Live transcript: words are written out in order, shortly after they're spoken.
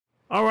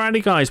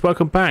Alrighty guys,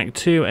 welcome back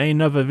to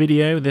another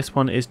video. This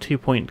one is 2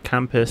 Point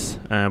Campus.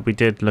 We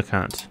did look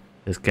at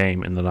this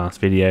game in the last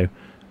video.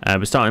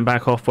 We're starting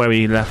back off where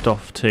we left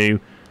off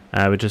to.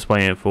 We're just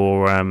waiting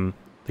for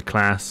the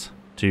class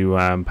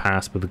to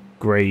pass with a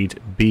grade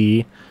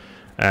B.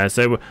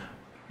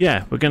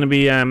 Yeah, we're going to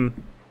be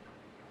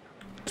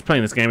just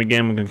playing this game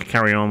again. We're going to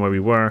carry on where we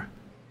were.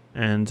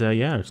 And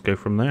yeah, let's go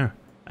from there.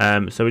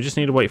 So we just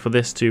need to wait for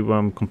this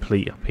to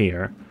complete up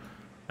here.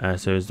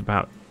 So it's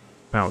about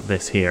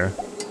this here.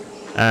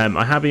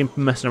 I have been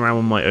messing around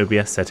with my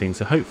OBS settings,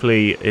 so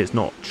hopefully it's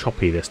not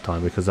choppy this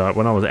time, because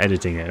when I was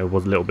editing it, it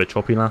was a little bit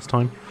choppy last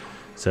time.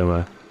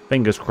 So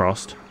fingers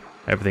crossed,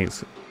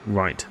 everything's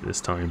right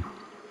this time.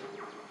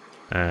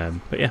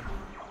 But yeah,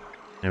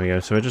 there we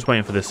go. So we're just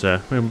waiting for this. We're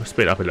going to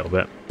split up a little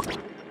bit,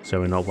 so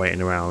we're not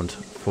waiting around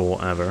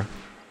forever.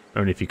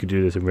 Only if you could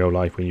do this in real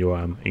life when you're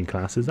in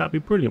classes, that'd be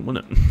brilliant,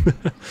 wouldn't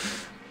it?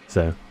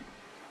 So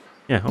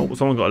yeah, oh,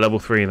 someone got a level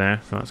 3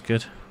 there, so that's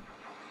good.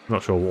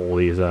 Not sure what all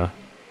these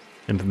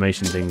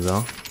information things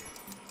are.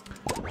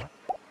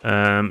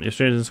 Your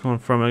students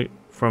have gone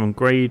from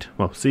grade,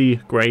 well, C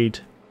grade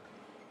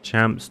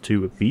champs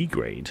to B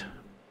grade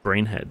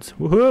brainheads.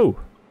 Woohoo!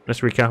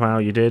 Let's recap how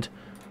you did,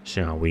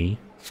 shall we?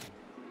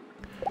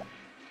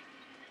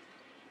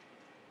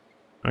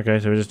 Okay,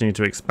 so we just need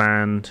to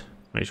expand.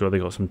 Make sure they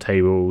got some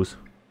tables.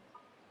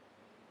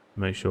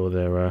 Make sure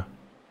they're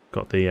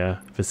got the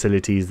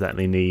facilities that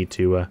they need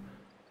to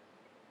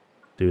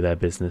do their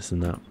business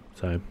and that.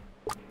 So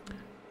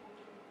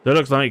it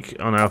looks like,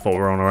 oh no, I thought we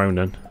were on our own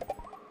then.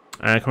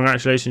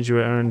 Congratulations, you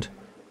earned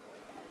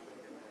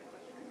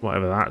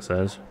whatever that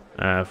says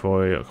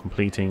for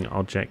completing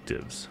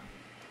objectives.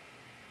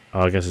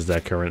 Oh, I guess it's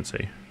their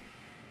currency.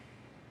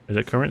 Is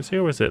it currency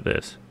or is it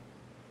this?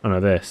 Oh no,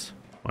 this.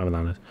 Whatever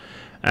that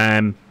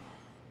is.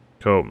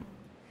 Cool.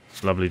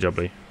 Lovely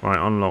jubbly. Right,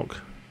 unlock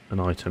an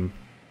item.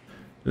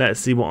 Let's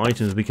see what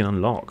items we can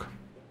unlock.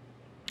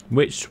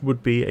 Which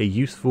would be a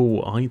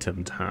useful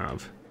item to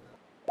have?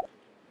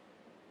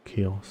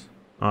 Kiosk.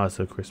 Ah, it's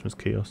a Christmas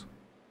kiosk.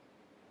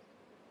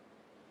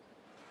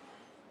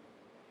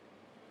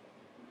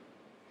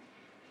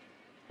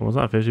 What was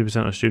that?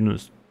 50% of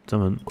students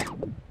summon.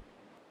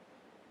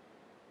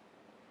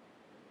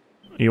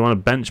 You want a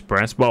bench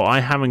press? Well,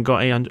 I haven't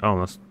got a... Oh,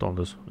 that's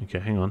dollars. Okay,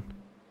 hang on.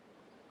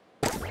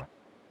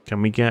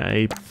 Can we get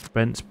a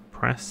bench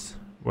press?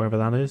 Wherever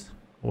that is?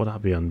 What would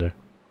that be under?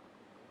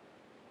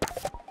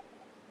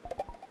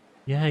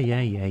 Yeah.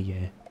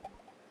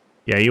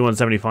 Yeah, you want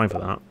 75 for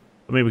that.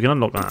 I mean, we can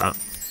unlock that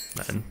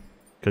then,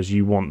 because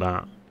you want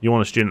that. You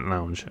want a student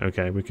lounge.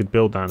 Okay, we could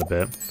build that in a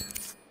bit.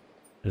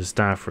 There's a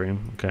staff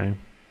room. Okay.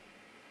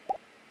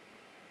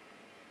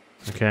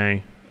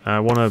 Okay. I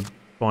want to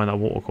buy that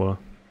water cooler.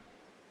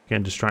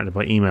 Getting distracted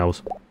by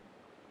emails.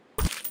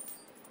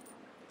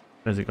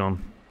 Where's it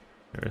gone?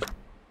 There it is.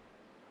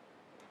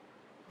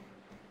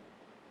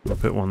 I'll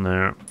put one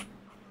there.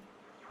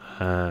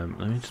 Let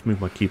me just move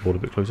my keyboard a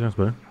bit closer. That's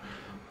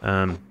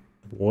better.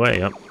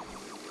 Way up.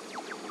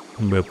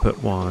 And we'll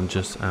put one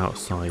just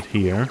outside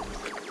here.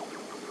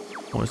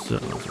 What is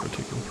that? That's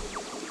rotating.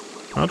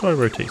 How do I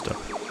rotate stuff?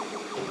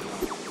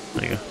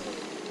 There you go.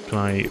 Can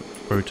I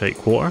rotate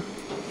quarter?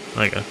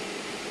 There you go.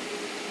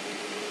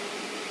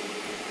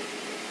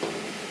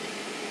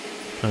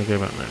 Can I go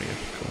back? There we go.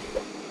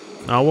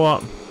 Cool. Now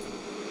what?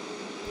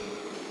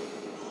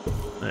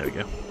 There we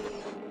go.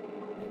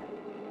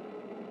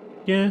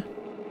 Yeah.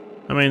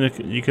 I mean,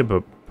 you could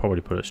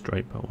probably put it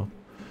straight, but well.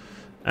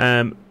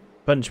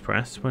 Bench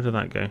press. Where did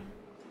that go?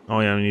 Oh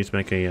yeah, we need to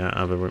make a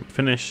other room.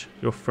 Finish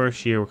your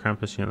first year of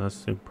campus. Yeah,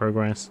 that's in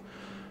progress.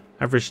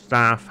 Average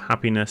staff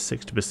happiness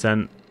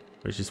 60%,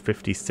 which is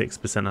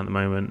 56% at the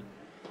moment.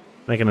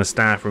 Making a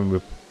staff room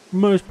would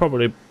most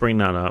probably bring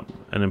that up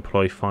and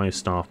employ 5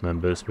 staff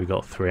members. We've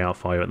got 3 out of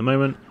 5 at the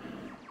moment.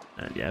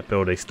 And yeah,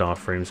 build a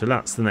staff room. So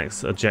that's the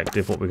next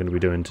objective. What we're going to be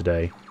doing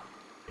today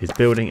is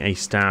building a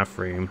staff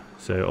room,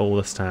 so all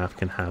the staff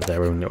can have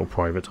their own little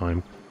private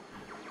time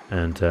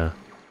and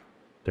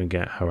don't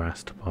get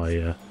harassed by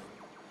your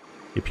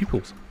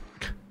pupils.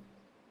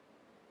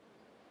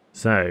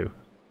 So,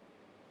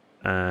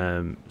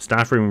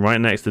 staff room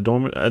right next to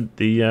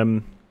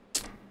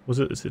is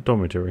it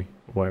dormitory,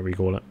 or whatever you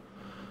call it.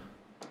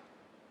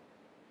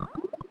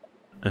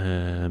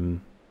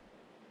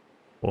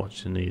 What do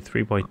you need?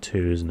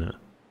 3x2, isn't it?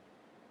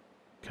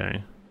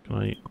 Okay, can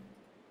I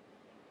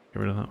get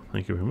rid of that?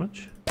 Thank you very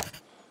much.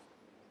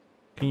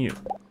 Can you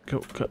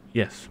go?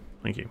 Yes,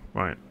 thank you.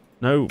 Right,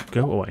 no,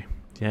 go away.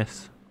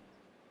 Yes.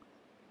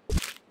 I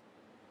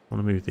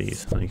want to move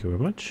these. Thank you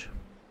very much.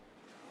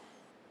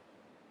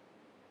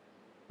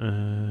 We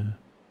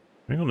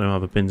got no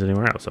other pins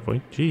anywhere else, have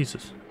we?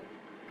 Jesus.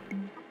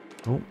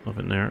 Oh,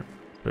 nothing there.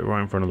 Put it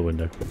right in front of the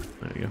window.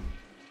 There we go.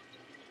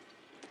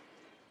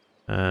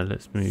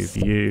 Let's move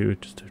you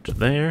just over to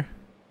there.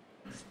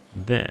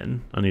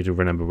 Then I need to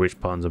remember which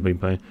buttons I've been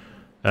playing.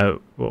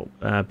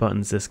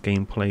 Buttons this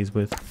game plays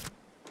with.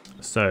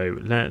 So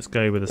let's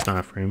go with the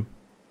staff room.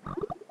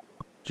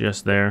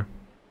 Just there.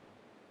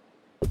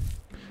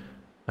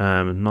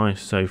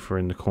 Nice sofa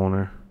in the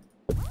corner.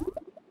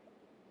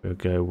 We'll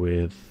go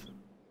with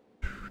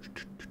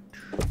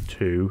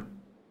 2.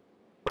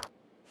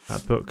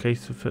 That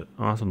bookcase will fit.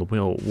 Oh, that's on the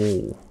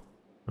wall.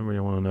 I really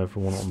want to know if I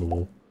want it on the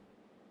wall.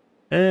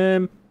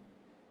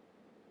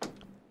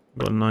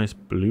 Got a nice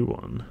blue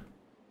one.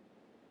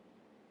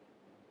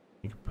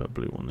 You can put a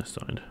blue one this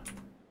side.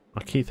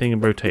 I keep thinking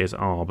rotate is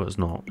R, but it's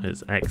not.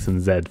 It's X and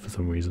Z for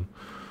some reason.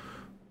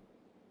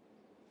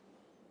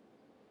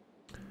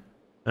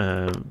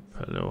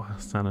 Put a little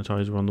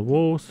sanitizer on the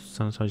walls.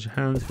 Sanitize your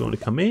hands if you want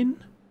to come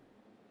in.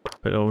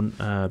 Put a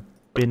little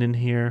bin in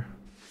here.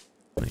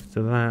 Next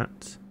to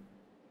that.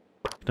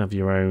 You can have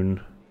your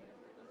own.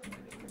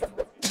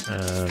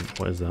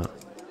 What is that?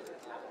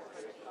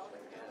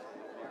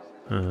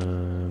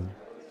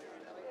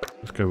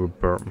 Let's go with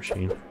burp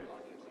machine.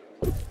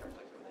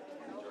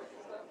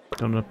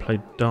 Don't want to play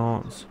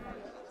darts.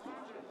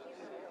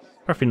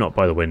 Preferably not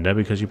by the window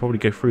because you probably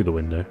go through the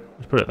window.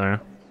 Let's put it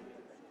there.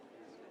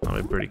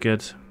 That'll be pretty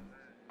good.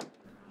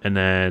 And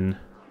then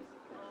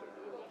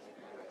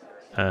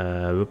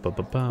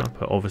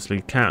but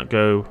obviously can't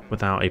go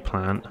without a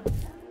plant.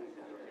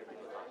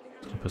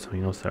 I'll put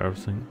something else there,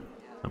 obviously.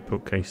 That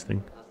bookcase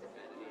thing.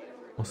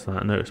 What's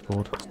that? Notice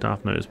board.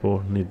 Staff notice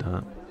board. Need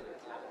that.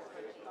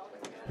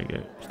 There you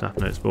go. Staff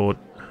notice board.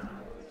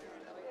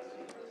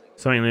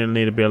 Something that'll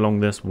need to be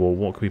along this wall.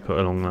 What can we put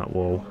along that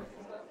wall?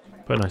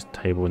 Put a nice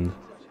table in.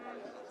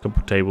 A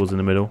couple of tables in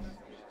the middle.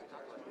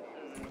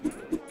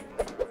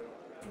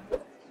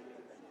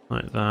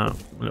 Like that. A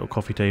little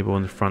coffee table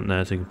in the front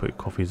there so you can put your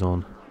coffees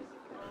on.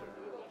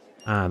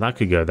 Ah, that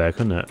could go there,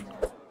 couldn't it?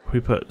 If we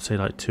put, say,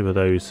 like 2 of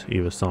those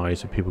either side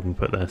so people can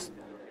put their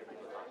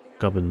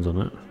gubbins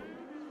on it.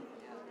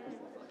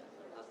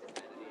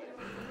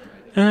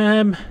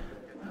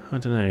 I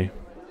don't know.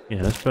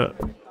 Yeah, let's put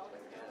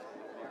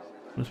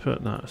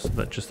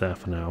that just there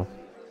for now.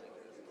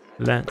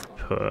 Let's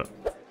put,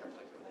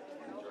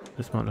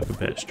 this might look a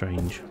bit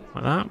strange,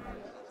 like that.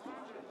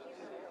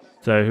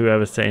 So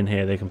whoever's sitting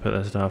here, they can put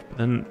their stuff, but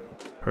then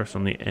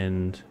person on the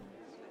end.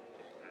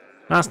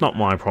 That's not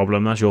my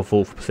problem, that's your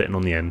fault for sitting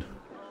on the end.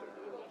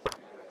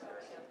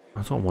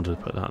 I thought I wanted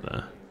to put that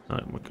there.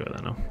 No, we'll go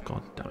there now.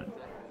 God damn it.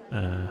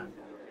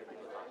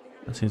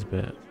 That seems a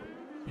bit,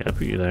 yeah, I'll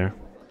put you there.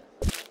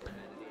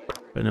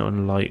 Put it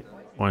on light,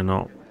 why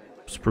not?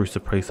 Spruce the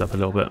place up a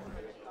little bit.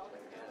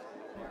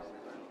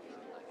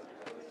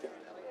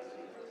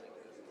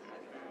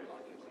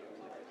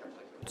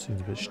 It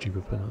seems a bit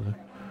stupid putting that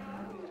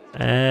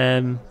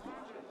there.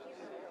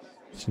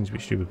 Seems a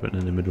bit stupid putting it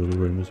in the middle of the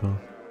room as well.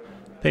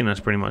 I think that's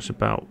pretty much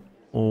about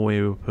all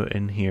we will put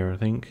in here, I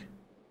think.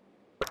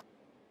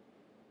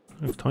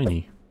 It looks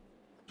tiny.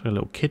 It's like a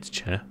little kid's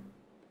chair.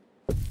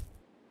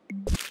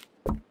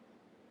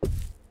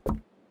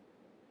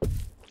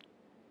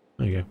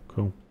 There you go,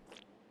 cool.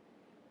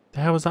 The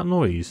hell was that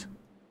noise?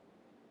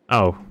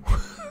 Oh.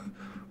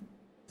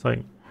 It's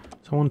like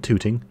someone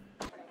tooting.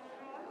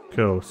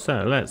 Cool,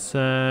 so let's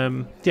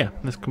yeah,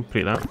 let's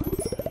complete that.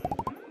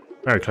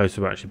 Very close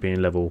to actually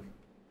being level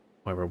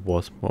wherever it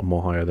was, or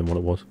more higher than what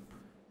it was.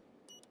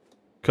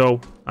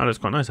 Cool. That looks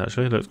quite nice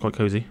actually, it looks quite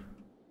cozy.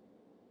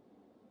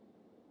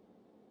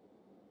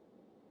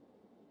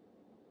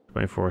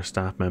 Waiting for a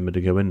staff member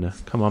to go in there.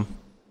 Come on.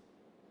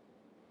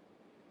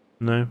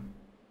 No?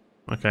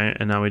 Okay,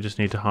 and now we just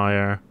need to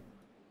hire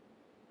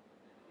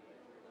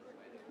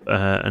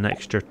an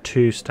extra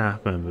 2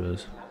 staff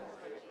members.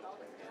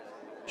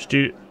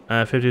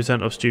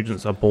 50% of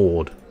students are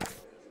bored.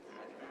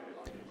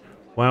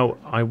 Well,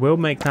 I will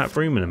make that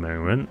room in a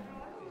moment.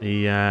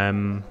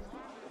 The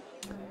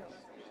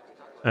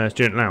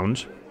student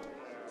lounge.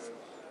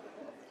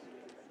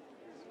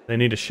 They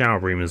need a shower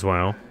room as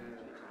well.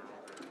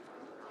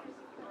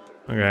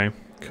 Okay,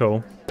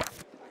 cool.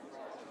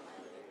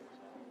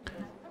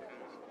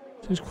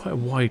 Seems quite a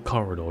wide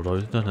corridor,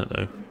 though, doesn't it,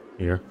 though?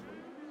 Here.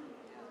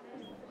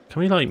 Can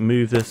we, like,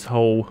 move this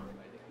whole...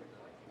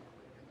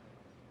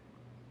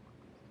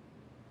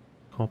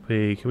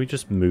 Copy. Can we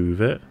just move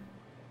it?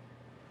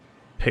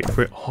 Pick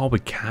for it. Oh, we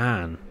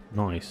can.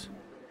 Nice.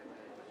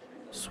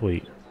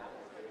 Sweet.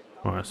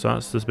 Alright, so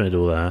that's this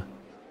middle there.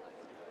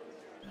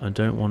 I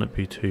don't want it to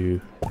be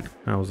too...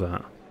 How's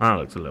that? That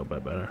looks a little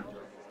bit better.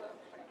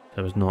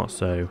 That was not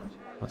so...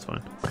 That's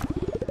fine.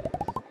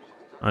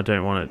 I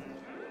don't want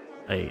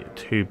it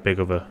too big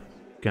of a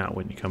gap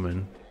when you come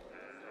in.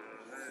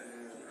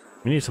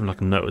 We need some like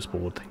a notice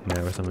board thing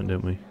there or something,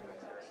 don't we?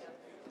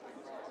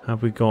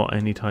 Have we got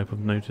any type of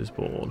notice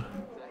board?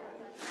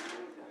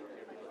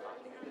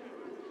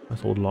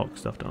 That's all lock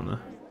stuff down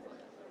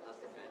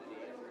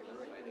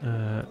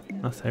there.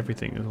 That's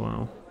everything as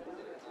well.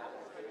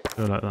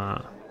 Go like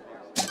that.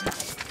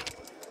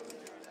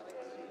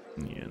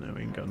 Yeah, no,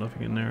 we ain't got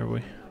nothing in there, have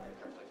we?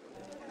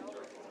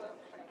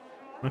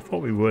 I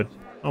thought we would.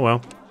 Oh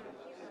well.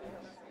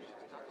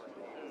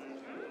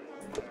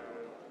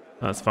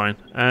 That's fine.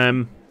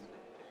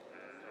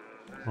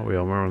 What are we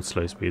on? We're on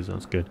slow speed, so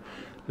that's good.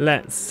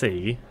 Let's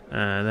see.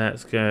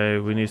 Let's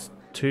go. We need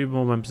 2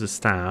 more members of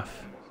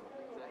staff.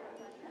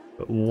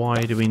 But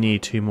why do we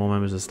need 2 more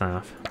members of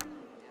staff?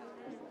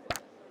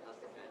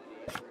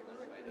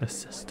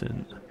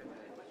 Assistant.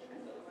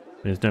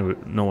 There's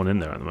no one in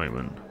there at the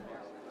moment.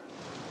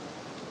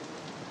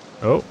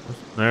 Oh,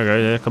 there we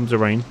go. There comes the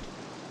rain.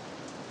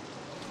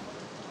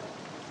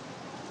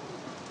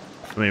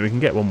 I mean, we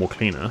can get one more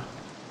cleaner.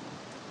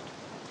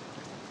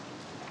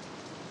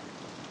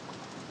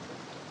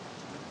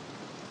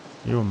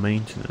 You're on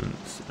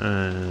maintenance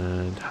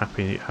and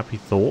happy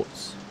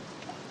thoughts.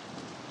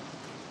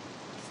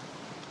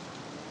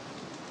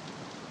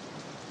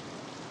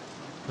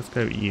 Let's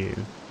go with you.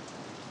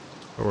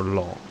 Or a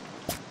lot.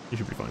 You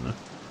should be fine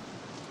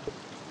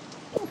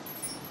though.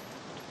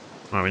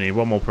 Right, we need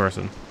one more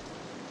person.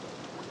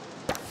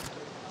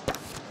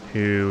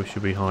 Who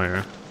should we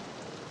hire?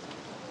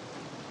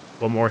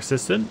 One more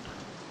assistant?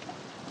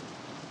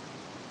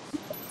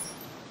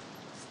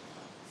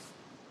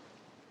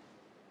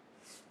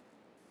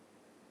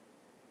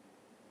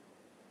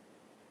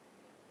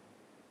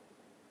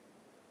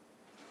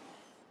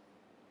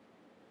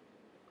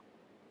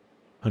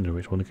 I don't know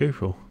which one to go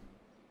for.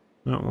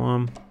 That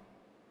one.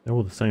 They're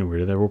all the same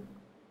really, they're all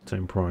the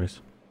same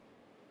price.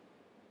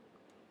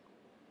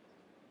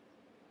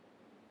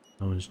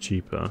 That one's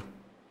cheaper.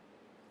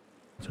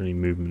 It's only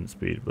movement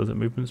speed. Was it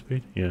movement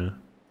speed? Yeah.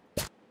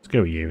 Let's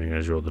go with you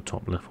as you're the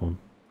top left one.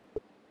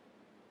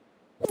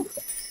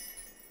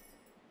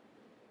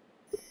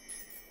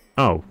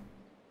 Oh.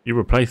 You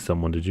replaced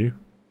someone, did you?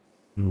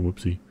 Oh,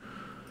 whoopsie.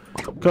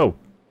 Go!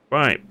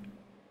 Right.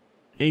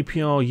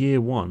 APR year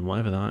 1,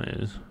 whatever that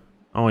is.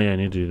 Oh yeah, I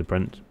need to do the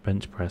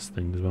bench press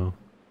thing as well.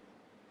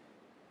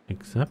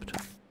 Accept.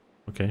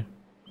 Okay.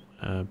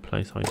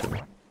 Place item.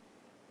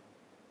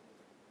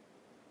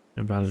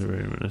 Invalid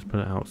room. Let's put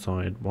it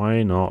outside.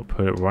 Why not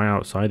put it right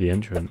outside the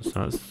entrance?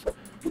 That's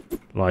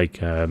like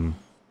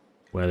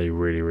where they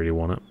really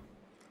want it.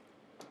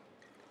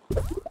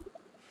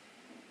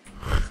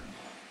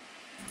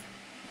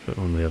 Put it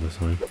on the other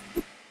side.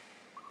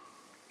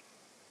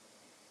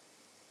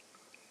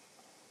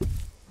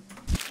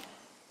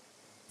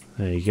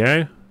 There you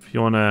go. If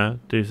you want to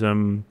do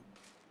some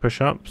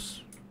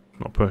push-ups,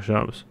 not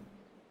push-ups,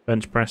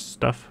 bench press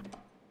stuff.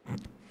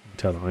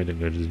 Tell them I don't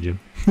go to the gym.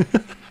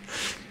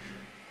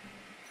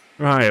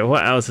 Right,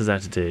 what else is there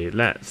to do?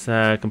 Let's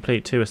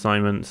complete 2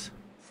 assignments.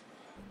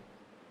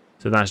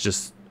 So that's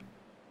just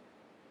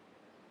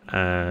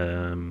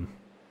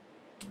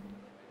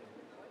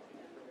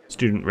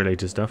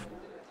student-related stuff.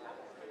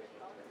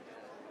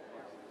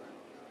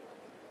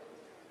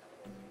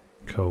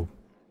 Cool.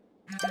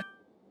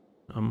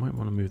 I might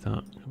want to move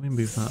that. Can we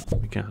move that?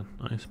 We can.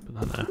 Nice. Put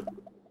that there.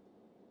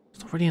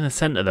 It's not really in the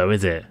centre though,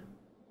 is it?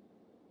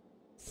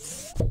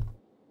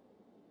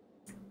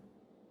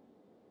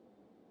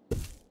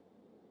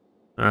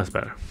 That's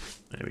better.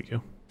 There we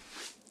go.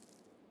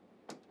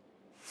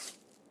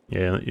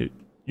 Yeah,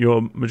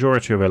 your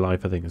majority of your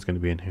life I think is going to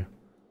be in here.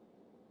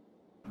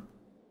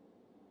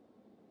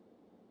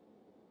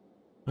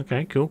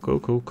 Okay, cool.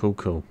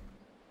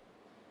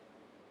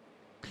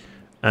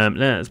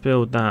 Let's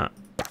build that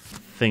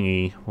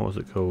thingy. What was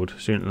it called?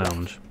 Student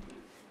lounge.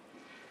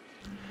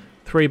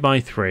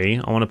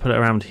 3x3. I want to put it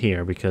around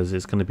here because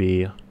it's going to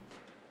be...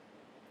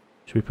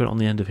 Should we put it on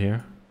the end of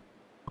here?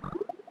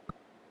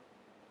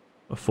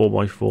 A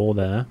 4x4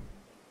 there.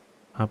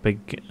 How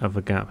big of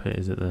a gap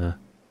is it there?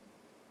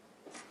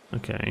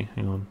 Okay,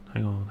 hang on.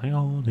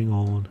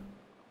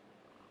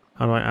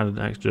 How do I add an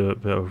extra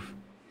bit of...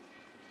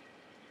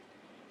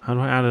 How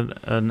do I add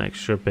an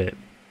extra bit?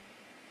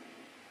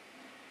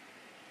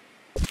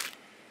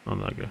 Oh,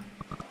 there we go.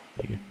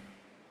 There you go.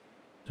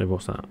 So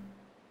what's that?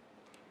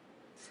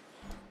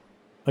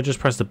 I just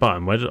pressed the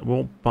button.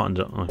 What button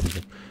do I...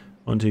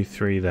 1, 2,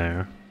 3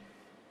 there.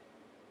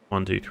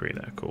 1, 2, 3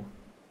 there. Cool.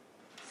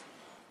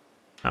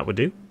 That would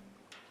do.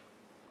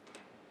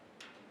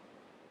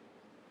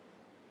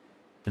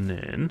 And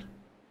then...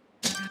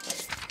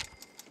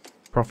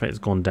 Profit has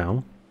gone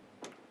down.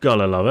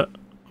 Gotta love it.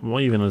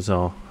 What even is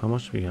our... How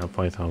much do we have?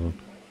 5,000.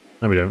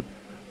 No, we don't.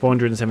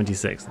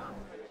 476,000.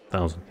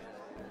 Sounds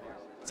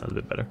a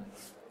bit better.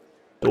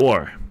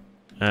 Door.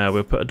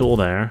 We'll put a door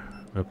there.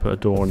 We'll put a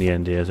door on the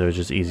end here so it's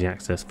just easy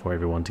access for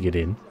everyone to get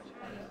in.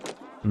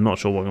 I'm not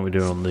sure what we're going to be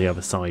doing on the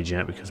other side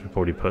yet because we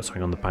probably put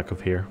something on the back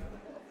of here.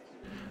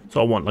 So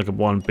I want like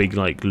one big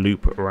like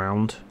loop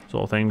around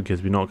sort of thing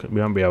because we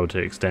won't be able to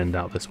extend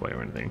out this way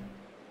or anything.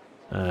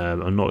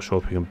 I'm not sure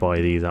if we can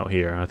buy these out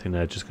here. I think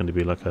they're just going to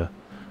be like a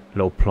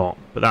little plot.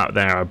 But that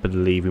there I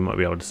believe we might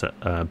be able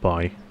to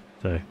buy.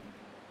 So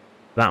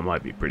that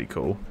might be pretty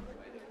cool.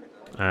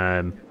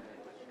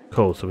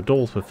 Cool, so the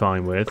doors we're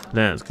fine with.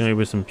 Let's go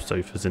with some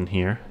sofas in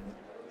here.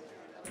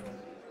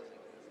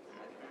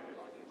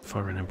 If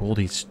I remember all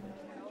these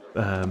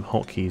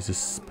hotkeys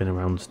just spin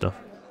around and stuff.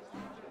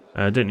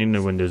 Don't need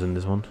no windows in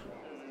this one.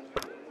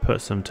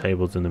 Put some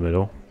tables in the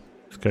middle.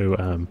 Let's go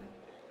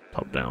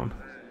top down.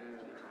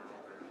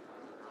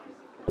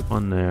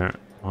 One there,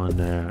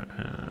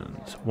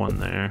 and one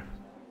there.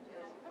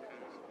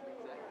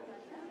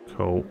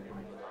 Cool.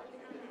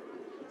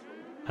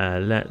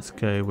 Let's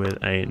go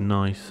with a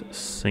nice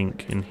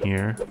sink in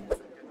here.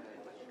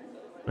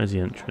 Where's the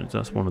entrance?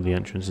 That's one of the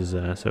entrances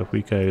there. So if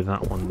we go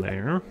that one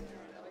there.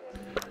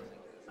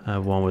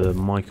 One with a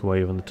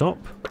microwave on the top.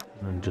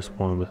 And just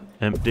one with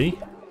empty.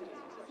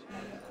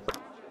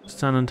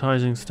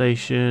 Sanitizing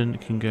station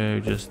can go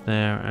just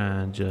there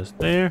and just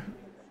there.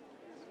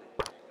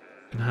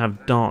 Can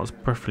have darts,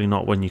 preferably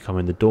not when you come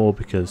in the door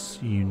because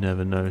you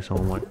never know,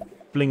 someone might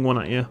fling one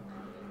at you.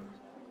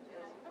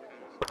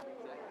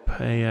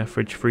 Put a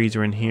fridge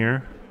freezer in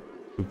here.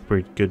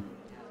 Pretty good.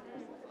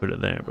 Put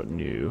it there, but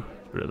new.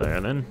 Put it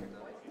there then.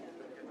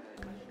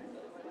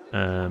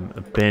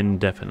 A bin,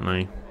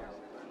 definitely.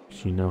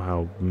 You know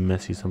how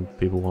messy some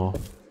people are.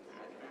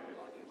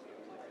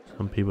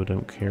 Some people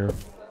don't care.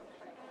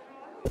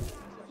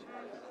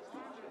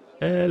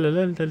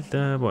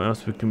 What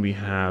else can we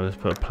have? Let's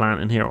put a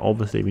plant in here.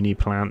 Obviously, we need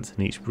plants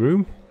in each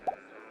room.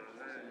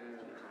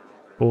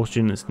 4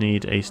 students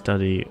need a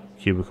study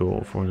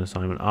cubicle for an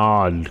assignment.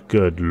 Ah,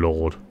 good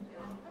lord.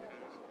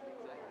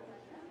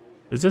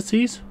 Is this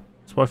these?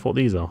 That's what I thought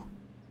these are.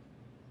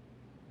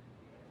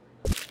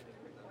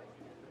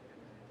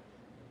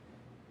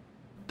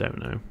 Don't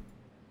know.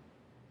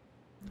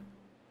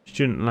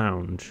 Student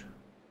lounge.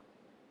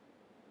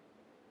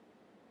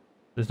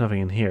 There's nothing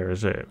in here,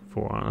 is it?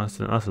 That's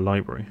a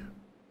library.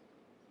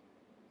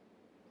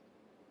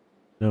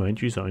 No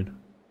entry sign.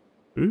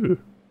 Ooh.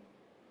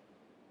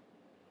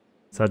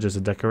 Is that just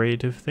a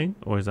decorative thing,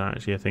 or is that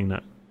actually a thing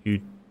that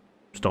you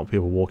stop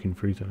people walking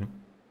through something?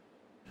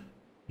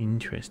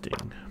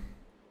 Interesting.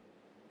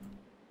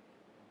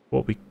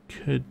 What we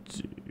could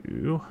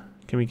do...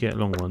 Can we get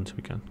long ones?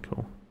 We can.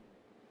 Cool.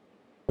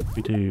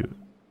 We do...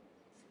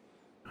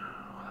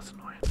 Oh, that's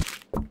annoying.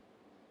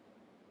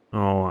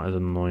 Oh, that is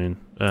annoying.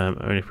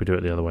 Only if we do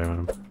it the other way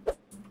around.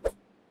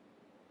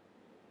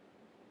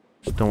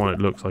 Just don't want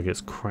it looks like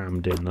it's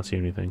crammed in, that's the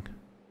only thing.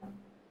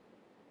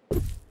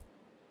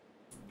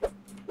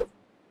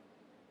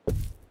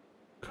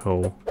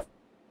 Cool.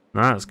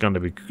 That's gonna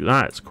be...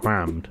 That's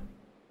crammed.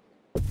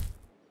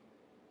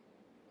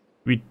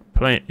 We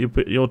play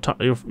it... Your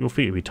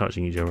feet will be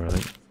touching each other, I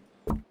think.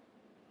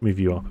 Move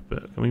you up a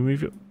bit. Can we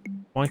move you...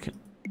 Why can...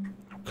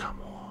 Oh,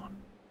 come on.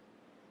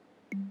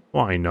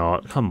 Why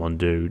not? Come on,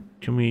 dude.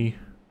 Can we...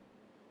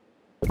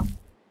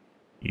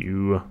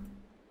 You...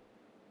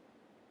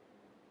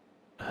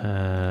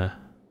 Yeah,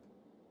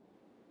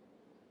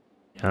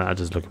 that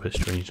does look a bit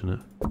strange, doesn't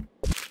it?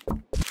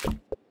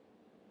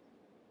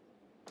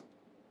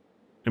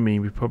 I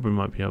mean, we probably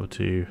might be able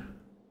to...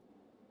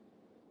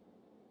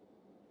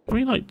 Can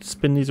we, like,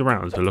 spin these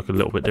around so they look a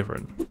little bit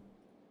different?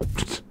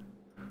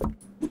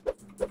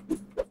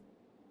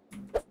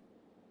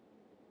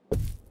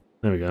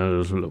 There we go, that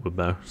was a little bit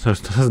better. So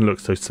it doesn't look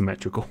so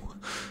symmetrical.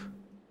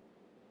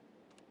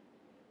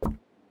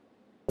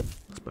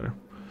 That's better.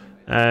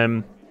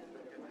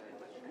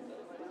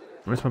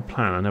 Where's my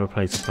plan? I never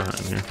placed a plan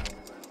in here.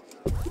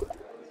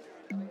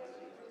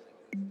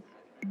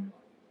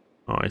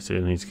 Oh, I see. I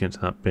need to get to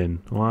that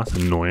bin. Oh, that's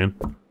annoying.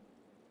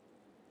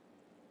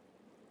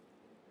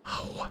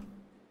 Oh.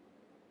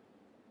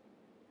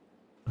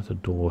 That's a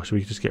door. Should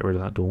we just get rid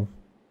of that door?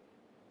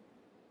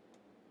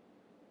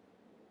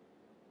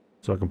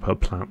 So I can put a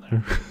plant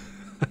there.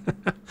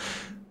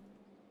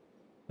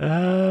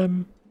 I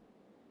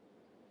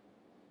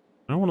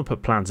don't want to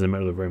put plants in the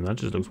middle of the room. That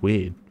just looks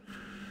weird.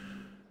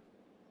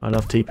 I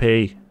love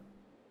TP.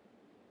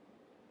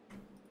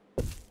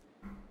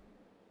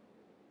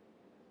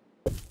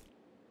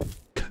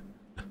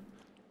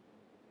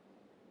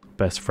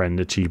 Best friend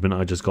achievement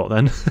I just got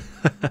then.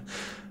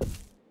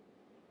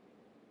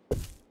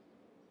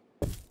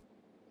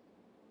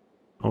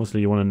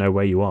 Obviously you want to know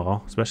where you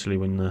are, especially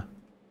when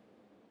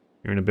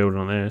you're in a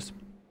building like this.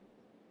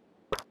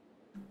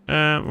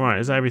 Right,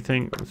 is that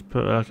everything? Let's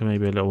put like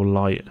maybe a little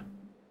light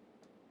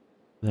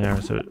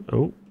there. So,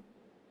 oh,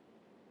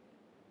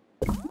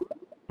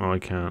 I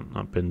can't.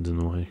 That bin's in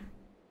the way.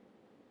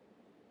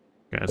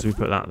 Okay, so we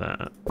put that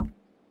there.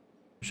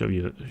 Shove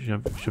you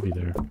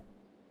there.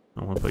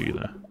 I want to put you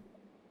there.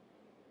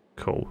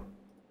 Cool.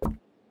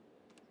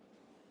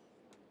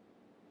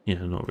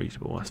 Yeah, not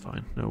reasonable. That's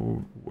fine.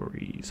 No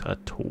worries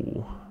at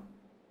all.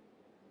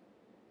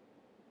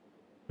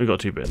 We got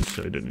 2 bins,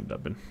 so we don't need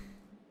that bin.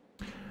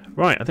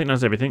 Right, I think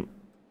that's everything.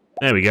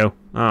 There we go.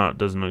 Ah, it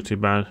doesn't look too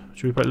bad.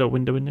 Should we put a little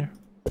window in there?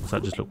 Does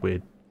that just look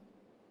weird?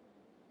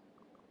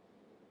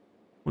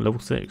 Oh, level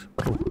 6.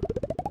 Cool.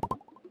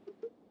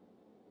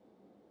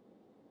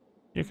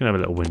 You can have a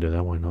little window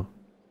there, why not?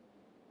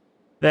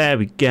 There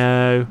we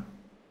go.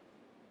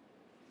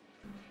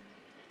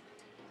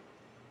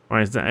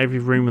 Right, is that every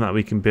room that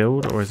we can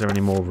build, or is there any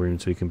more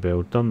rooms we can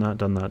build? Done that,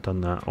 done that, done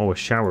that. Oh, a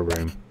shower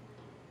room.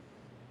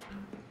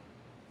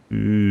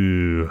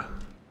 Ooh.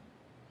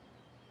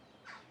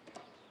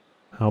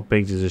 How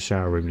big does a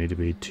shower room need to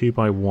be? 2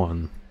 by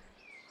 1.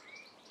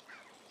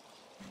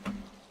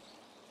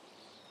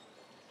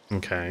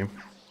 Okay.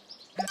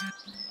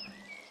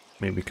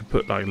 Maybe we could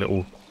put like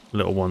little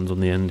ones on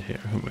the end here,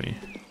 couldn't we?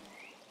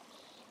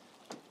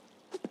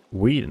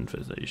 Weed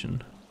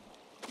infestation.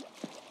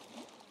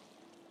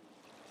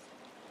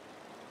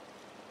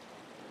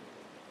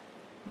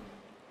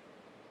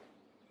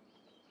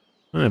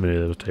 I never knew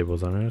there was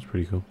tables on there. That's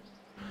pretty cool.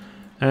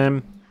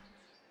 That'd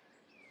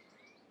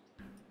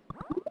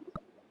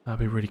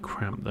be really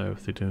cramped though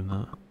if they're doing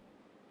that.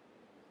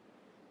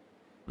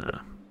 Nah.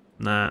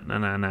 No, I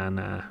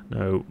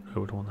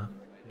don't want that.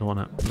 Don't want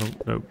that.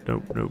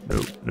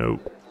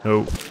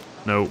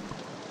 No.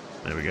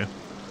 There we go.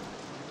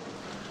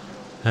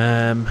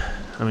 I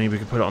mean, we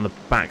could put it on the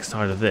back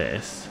side of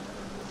this.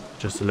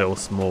 Just a little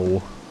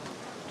small.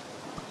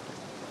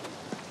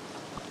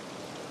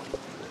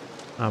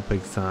 How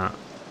big's that?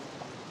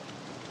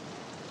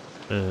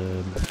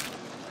 1,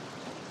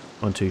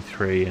 2,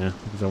 3, yeah,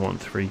 because I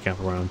want 3 gap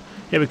around.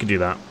 Yeah, we could do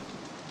that.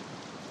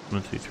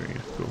 1, 2, 3,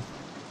 yeah, cool.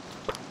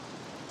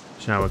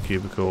 Shower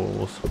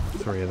cubicles,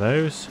 3 of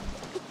those.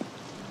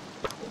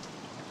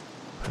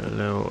 Put a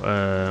little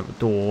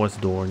door. Where's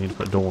the door? I need to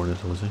put a door in this,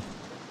 obviously.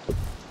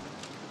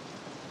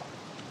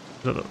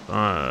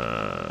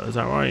 Is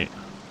that right?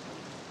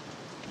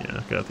 Yeah,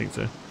 okay, I think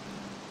so.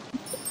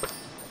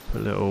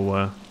 Put a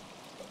little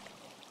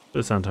bit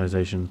of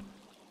sanitization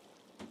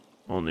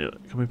on the.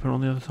 Can we put it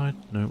on the other side?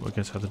 No, I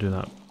guess I have to do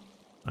that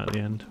at the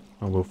end.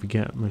 I will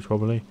forget most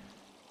probably.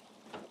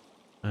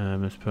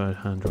 Let's put a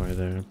hand dryer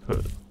there.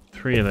 Put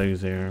 3 of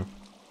those there.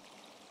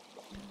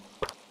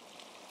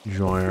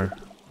 Dryer.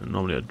 And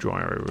normally a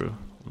dryer over on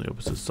the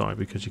opposite side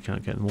because you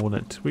can't get them all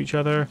next to each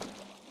other.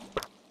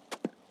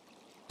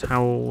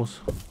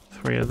 Towels.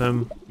 3 of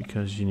them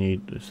because you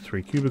need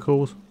 3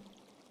 cubicles.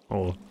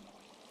 Or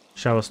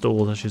shower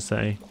stalls, I should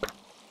say.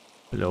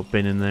 A little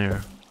bin in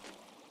there.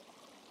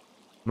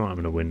 Not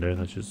having a window,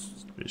 that's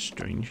just a bit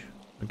strange.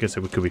 I guess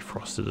it could be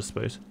frosted, I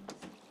suppose.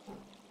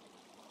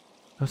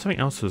 There's something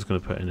else I was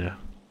going to put in there.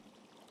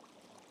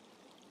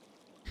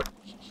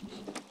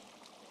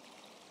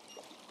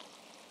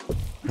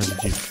 How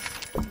did you...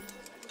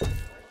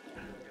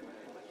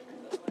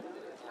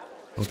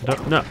 Open it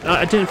up? No,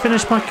 I didn't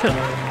finish my cut.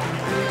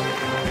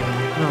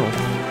 No.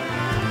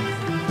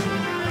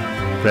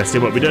 Let's see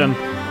what we're doing.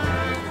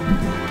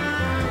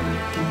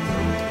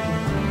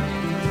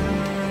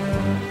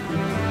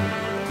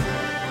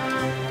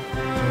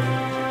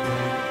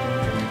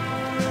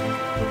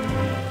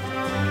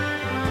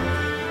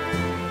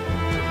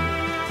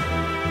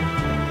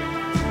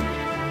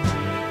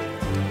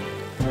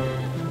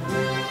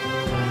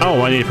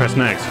 Oh, I need to press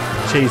next.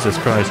 Jesus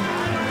Christ.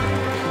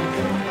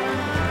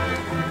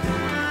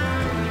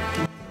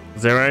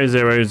 0,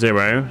 0,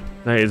 0.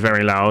 That is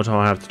very loud.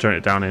 I'll have to turn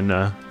it down in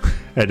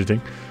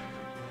editing.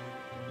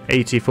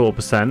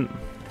 84%.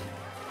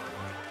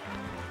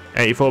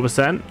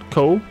 84%.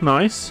 Cool.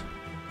 Nice.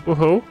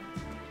 Woohoo.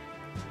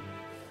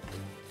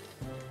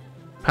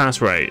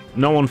 Pass rate.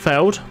 No one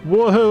failed.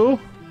 Woohoo.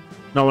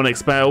 No one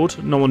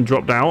expelled. No one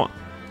dropped out.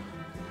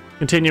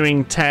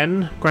 Continuing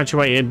 10.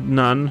 Graduated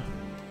none.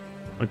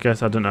 I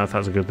guess I don't know if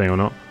that's a good thing or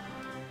not.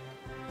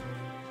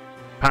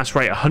 Pass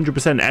rate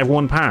 100%.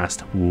 Everyone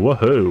passed.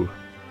 Woohoo.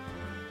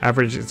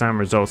 Average exam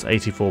results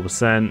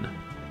 84%.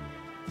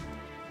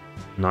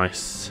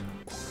 Nice.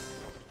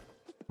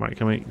 Right,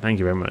 can we? Thank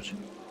you very much.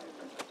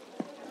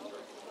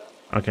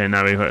 Okay,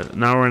 now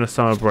we're in a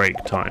summer break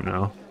time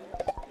now.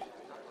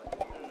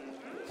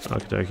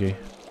 Okie dokie.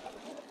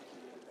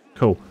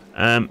 Cool.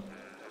 No,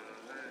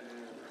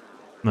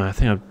 I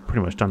think I've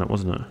pretty much done it,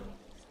 wasn't it?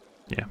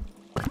 Yeah.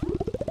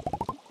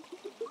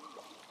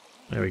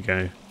 There we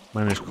go.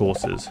 Manage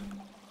courses.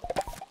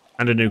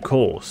 And a new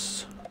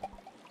course.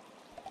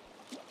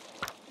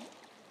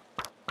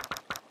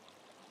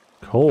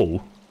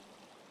 Cool.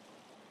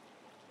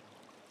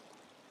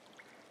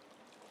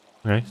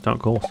 Okay, start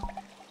course.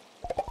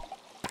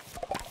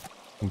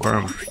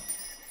 Confirm.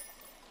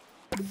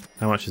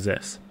 How much is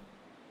this?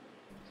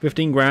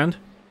 15 grand?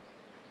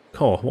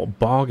 Cool, what a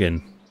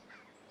bargain.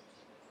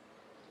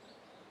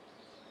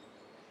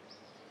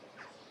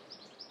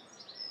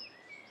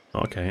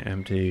 Okay,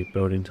 empty,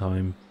 building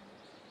time.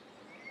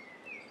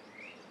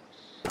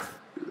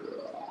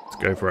 Let's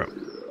go for it.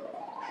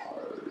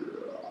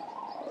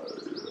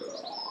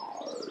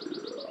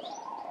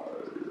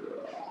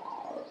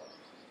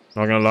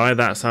 Not gonna lie,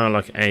 that sounded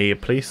like a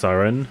police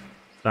siren.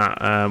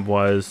 That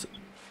was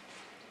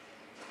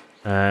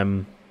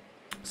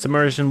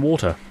submerged in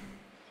water.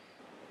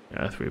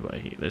 Yeah,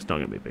 3x. It's not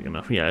gonna be big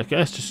enough. Yeah,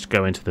 let's just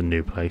go into the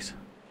new place.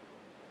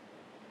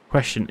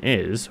 Question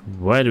is,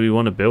 where do we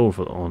want to build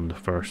on the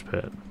first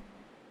pit?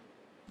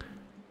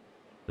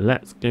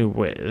 Let's go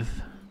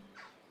with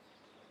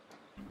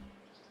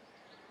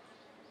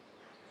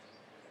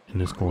in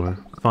this corner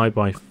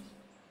 5x.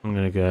 I'm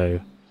gonna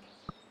go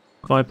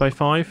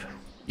 5x5.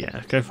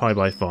 Yeah, go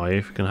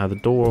 5x5. Gonna have the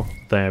door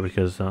there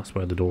because that's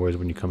where the door is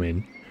when you come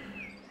in.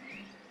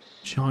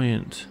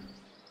 Giant.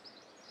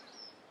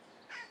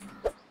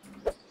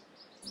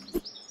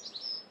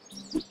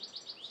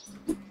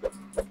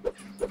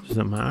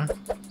 Doesn't matter.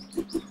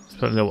 Let's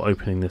put a little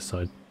opening this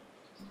side.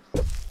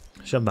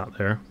 Shove that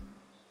there.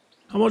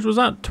 How much was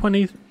that?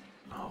 20.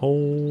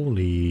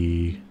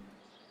 Holy.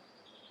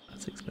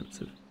 That's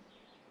expensive.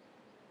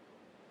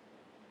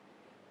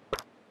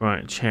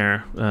 Right,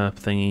 chair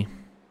thingy.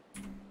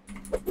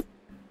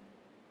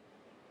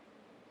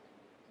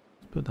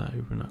 put that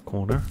over in that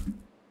corner.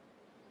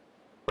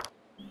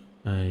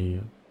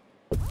 A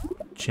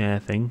chair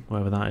thing,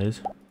 whatever that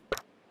is.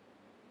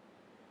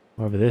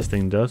 Whatever this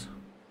thing does.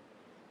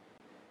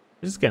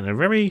 This is getting a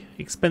very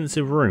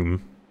expensive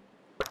room.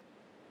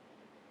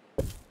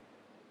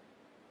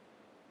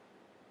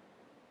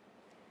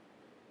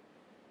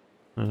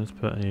 Let's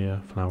put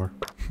a flower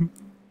in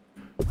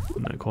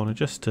that corner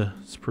just to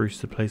spruce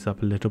the place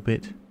up a little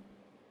bit.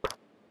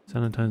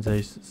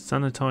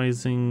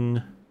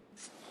 Sanitizing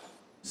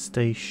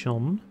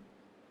station.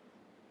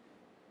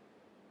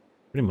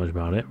 Pretty much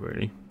about it,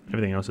 really.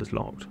 Everything else is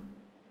locked.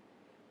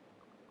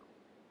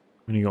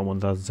 We only got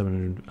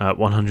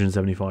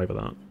 175 of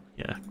that.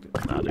 Yeah,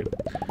 that'll do.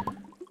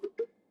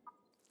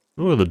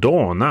 Oh, the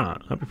door on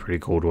that. That'd be pretty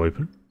cool to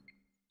open.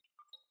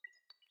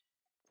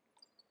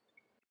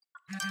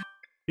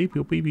 Beep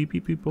beep beep beep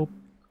beep beep beep.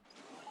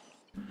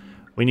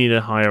 We need to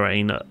hire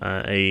a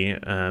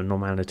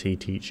normality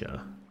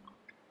teacher.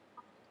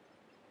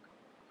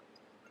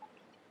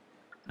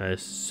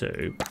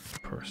 So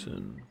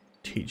person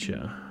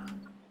teacher.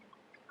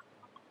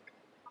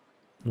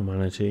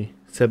 Normality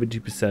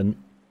 70%.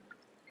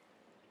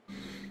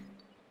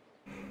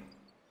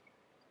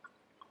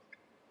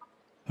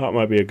 That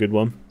might be a good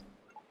one.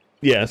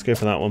 Yeah, let's go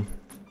for that one.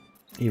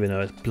 Even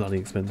though it's bloody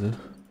expensive.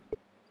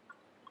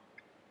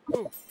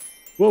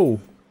 Whoa!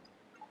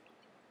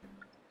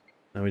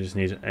 Now we just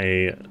need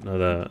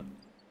another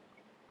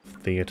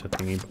theatre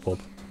thingy bob.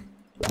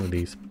 One of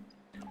these.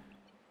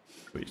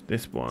 Which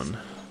this one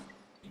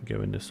can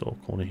go in this sort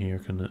of corner here,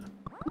 can it?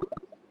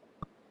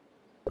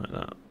 Like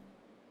that.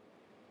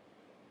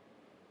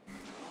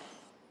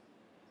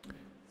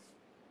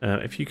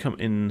 If you come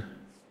in,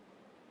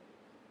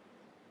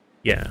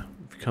 yeah,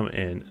 if you come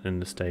in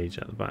and the stage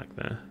at the back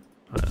there,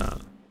 like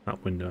that,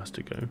 that window has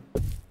to go.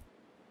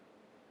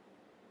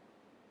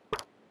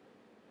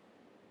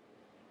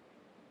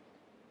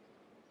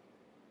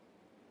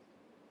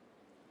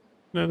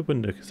 No, the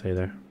window can stay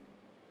there.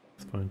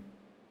 That's fine.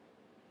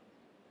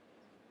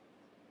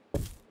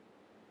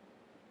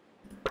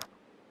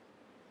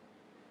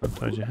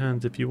 Close your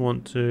hands if you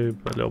want to.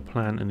 Put a little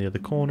plant in the other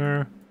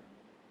corner.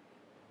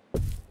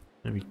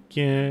 There we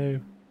go.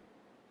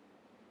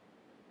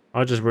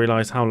 I just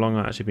realised how long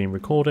I've actually been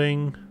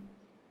recording.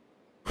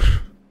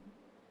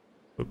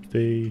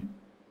 Whoopsie.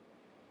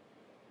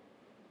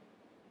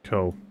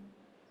 Cool.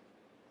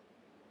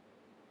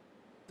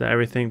 Is that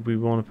everything we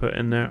want to put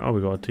in there? Oh,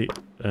 we got a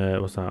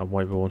what's that? A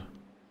whiteboard.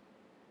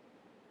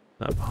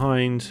 That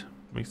behind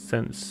makes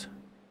sense.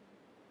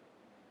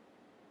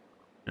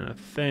 And I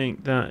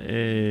think that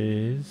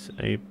is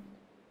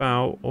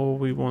about all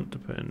we want to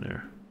put in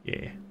there.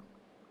 Yeah.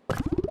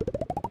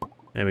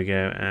 There we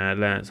go.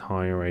 Let's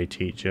hire a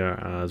teacher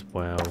as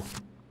well.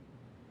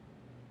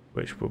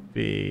 Which will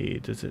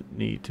be... Does it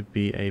need to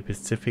be a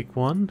specific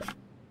one?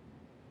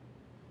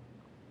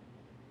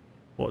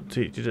 What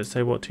did it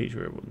say what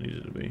teacher it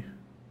needed to be?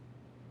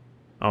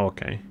 Oh,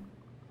 okay.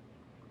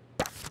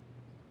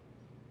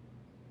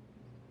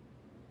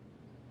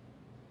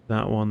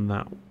 That one,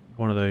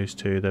 one of those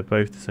two. They're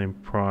both the same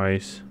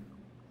price.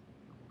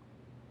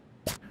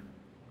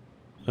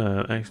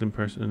 Excellent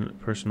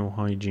personal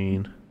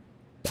hygiene.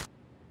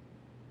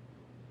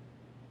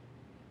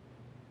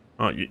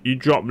 Oh, you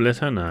dropped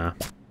litter? Nah.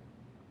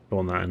 Go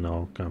on that in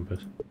our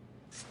campus.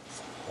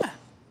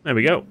 There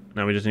we go.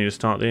 Now we just need to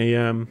start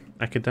the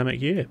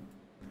academic year.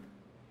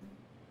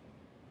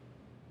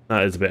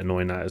 That is a bit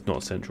annoying. That is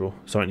not central.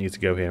 Something needs to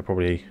go here.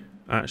 Probably.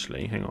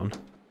 Actually, hang on.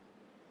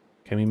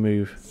 Can we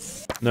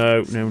move?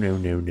 No, no, no,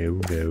 no, no,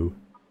 no.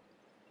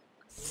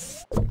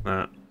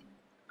 That.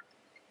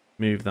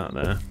 Move that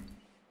there.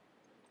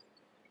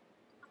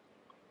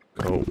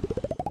 Cool.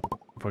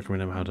 If I can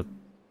remember how to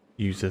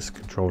use this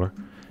controller.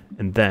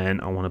 And then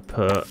I want to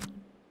put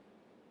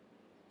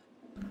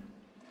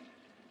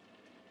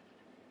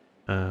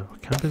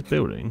campus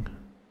building.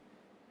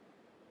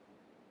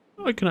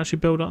 Oh, I can actually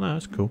build on that.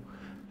 That's cool.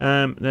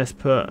 Let's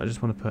put. I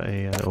just want to put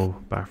a little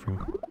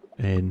bathroom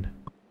in.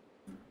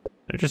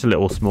 Just a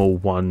little small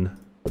one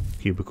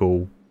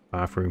cubicle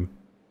bathroom.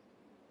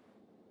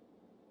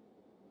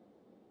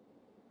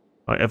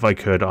 If I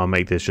could, I'll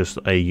make this just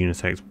a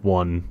unisex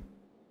one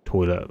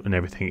toilet and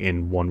everything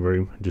in one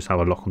room and just have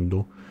a lock on the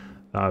door.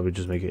 That would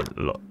just make it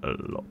a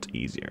lot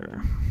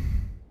easier.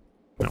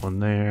 That one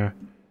there.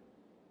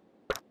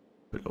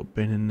 Put a little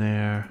bin in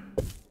there.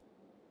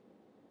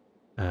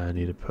 I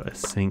need to put a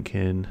sink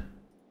in.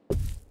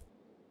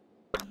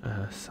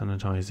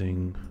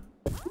 Sanitizing.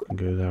 Can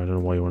go there. I don't know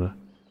why you want to.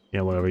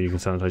 Yeah, whatever. You can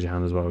sanitize your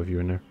hands as well if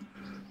you're in there.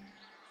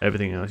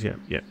 Everything else, yep.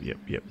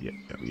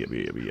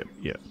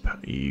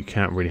 You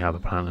can't really have a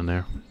plant in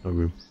there. No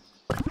room.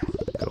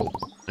 Cool.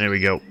 There we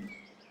go.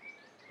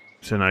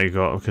 So now you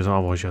got, because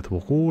otherwise you have to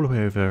walk all the way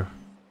over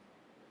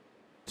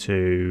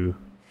to,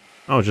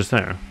 oh, just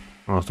there.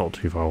 Oh, it's not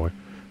too far away.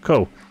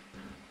 Cool.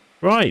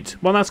 Right.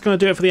 Well, that's going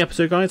to do it for the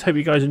episode, guys. Hope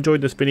you guys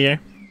enjoyed this video.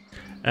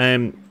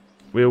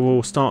 We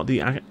will start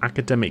the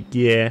academic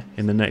year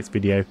in the next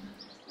video,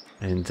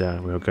 and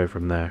we'll go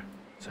from there.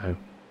 So,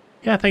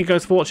 yeah, thank you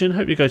guys for watching.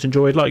 Hope you guys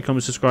enjoyed. Like,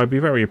 comment, subscribe, be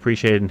very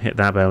appreciated, and hit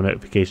that bell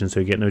notification so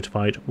you get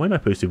notified when I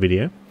post a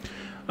video.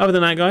 Other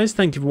than that, guys,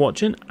 thank you for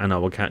watching, and I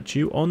will catch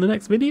you on the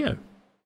next video.